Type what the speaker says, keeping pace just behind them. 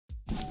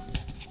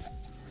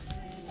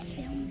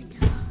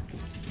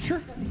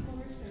Sure.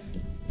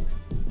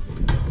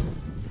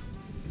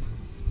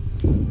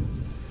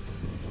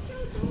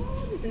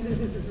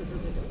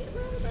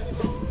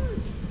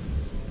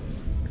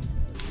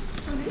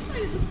 On this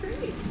side it looks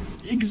great.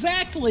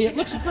 Exactly, it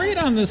looks great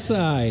on this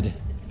side.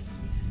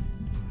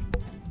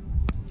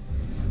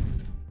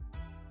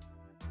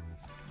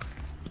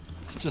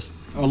 It's just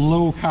a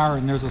low car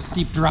and there's a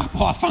steep drop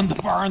off on the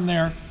barn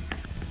there.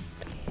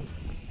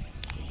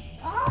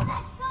 Oh,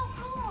 that's so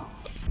cool.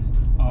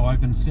 Oh,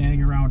 I've been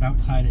standing around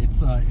outside. It's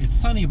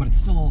sunny, but it's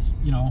still,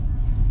 you know,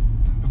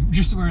 I'm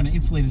just wearing an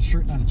insulated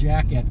shirt, not a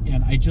jacket,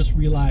 and I just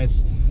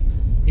realized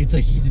it's a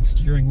heated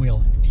steering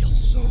wheel. It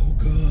feels so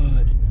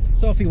good.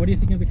 Sophie, what do you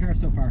think of the car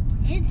so far?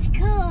 It's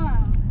cool.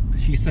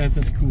 She says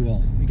it's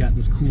cool. We got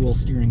this cool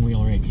steering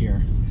wheel right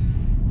here.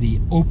 The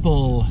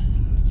Opal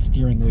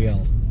steering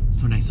wheel.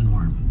 So nice and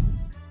warm.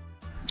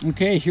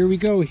 Okay, here we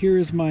go. Here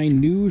is my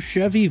new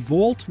Chevy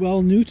Volt.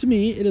 Well, new to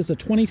me. It is a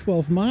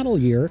 2012 model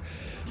year.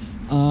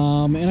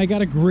 And I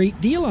got a great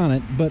deal on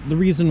it. But the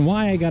reason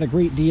why I got a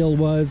great deal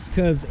was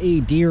because a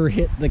deer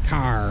hit the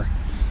car.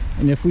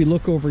 And if we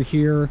look over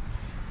here,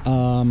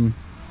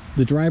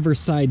 the driver's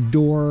side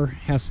door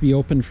has to be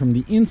opened from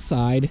the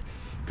inside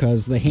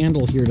because the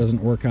handle here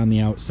doesn't work on the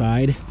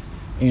outside.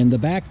 And the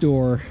back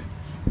door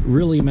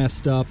really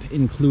messed up,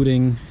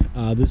 including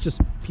this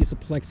just piece of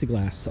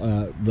plexiglass.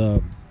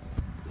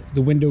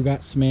 The window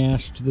got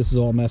smashed. This is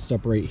all messed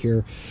up right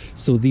here.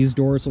 So these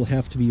doors will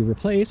have to be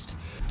replaced.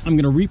 I'm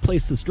going to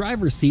replace this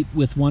driver's seat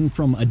with one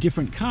from a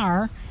different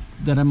car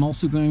that I'm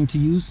also going to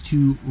use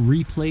to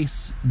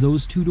replace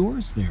those two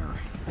doors there.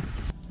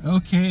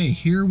 Okay,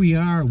 here we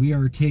are. We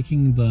are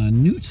taking the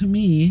new to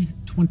me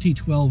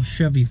 2012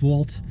 Chevy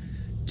Volt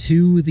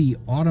to the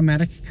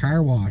automatic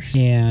car wash.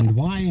 And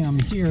why I'm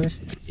here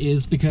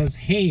is because,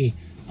 hey,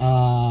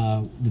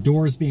 the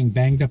doors being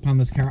banged up on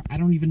this car, I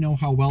don't even know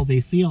how well they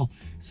seal.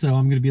 So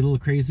I'm gonna be a little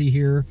crazy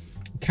here.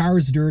 Car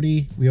is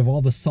dirty. We have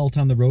all the salt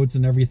on the roads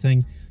and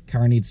everything.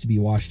 Car needs to be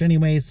washed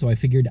anyway, so I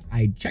figured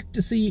I'd check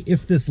to see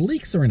if this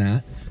leaks or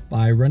not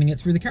by running it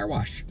through the car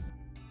wash.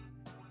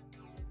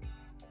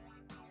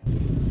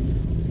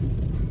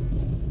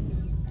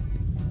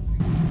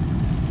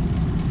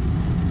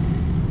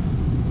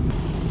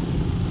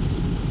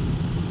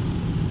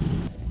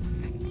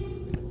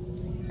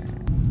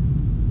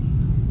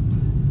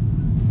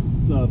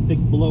 The big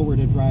blower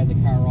to dry the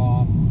car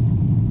off.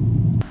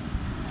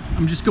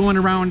 I'm just going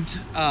around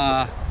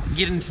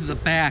getting to the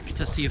back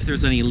to see if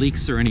there's any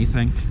leaks or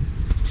anything.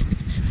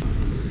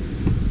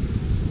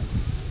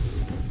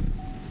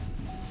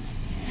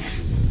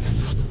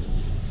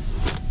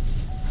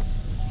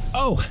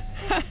 Oh,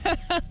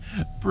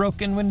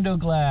 broken window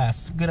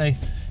glass. Good,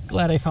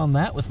 glad I found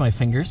that with my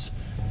fingers.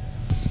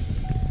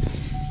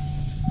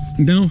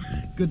 No,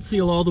 good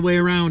seal all the way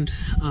around.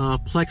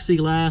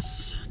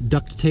 Plexiglass,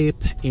 duct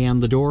tape,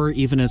 and the door,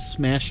 even as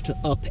smashed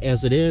up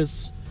as it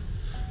is,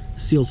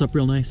 seals up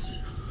real nice.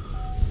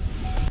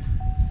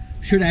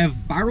 Should I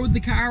have borrowed the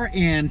car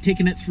and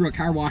taken it through a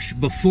car wash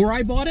before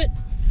I bought it?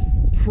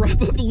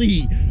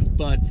 Probably,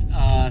 but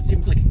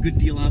seemed like a good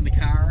deal on the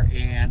car,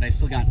 and I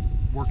still got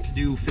work to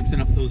do fixing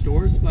up those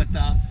doors, but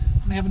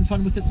I'm having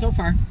fun with it so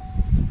far.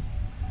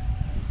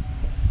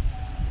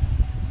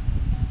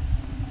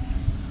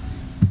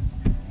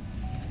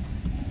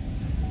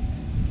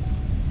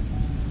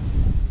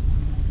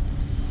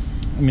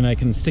 I mean, I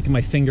can stick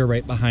my finger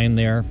right behind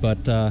there, but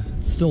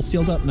it's still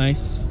sealed up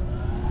nice.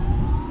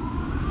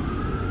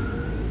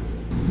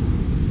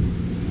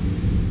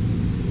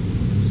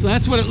 So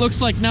that's what it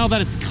looks like now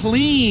that it's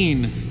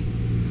clean.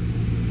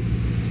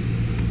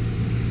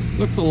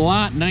 Looks a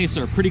lot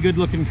nicer. Pretty good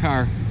looking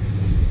car.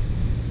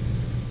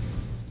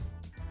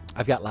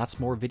 I've got lots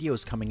more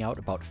videos coming out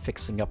about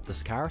fixing up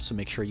this car, so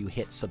make sure you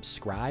hit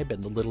subscribe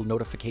and the little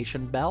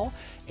notification bell.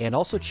 And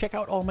also check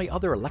out all my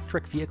other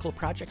electric vehicle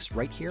projects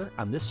right here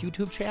on this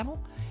YouTube channel.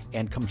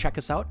 And come check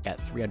us out at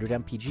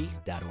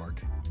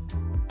 300mpg.org.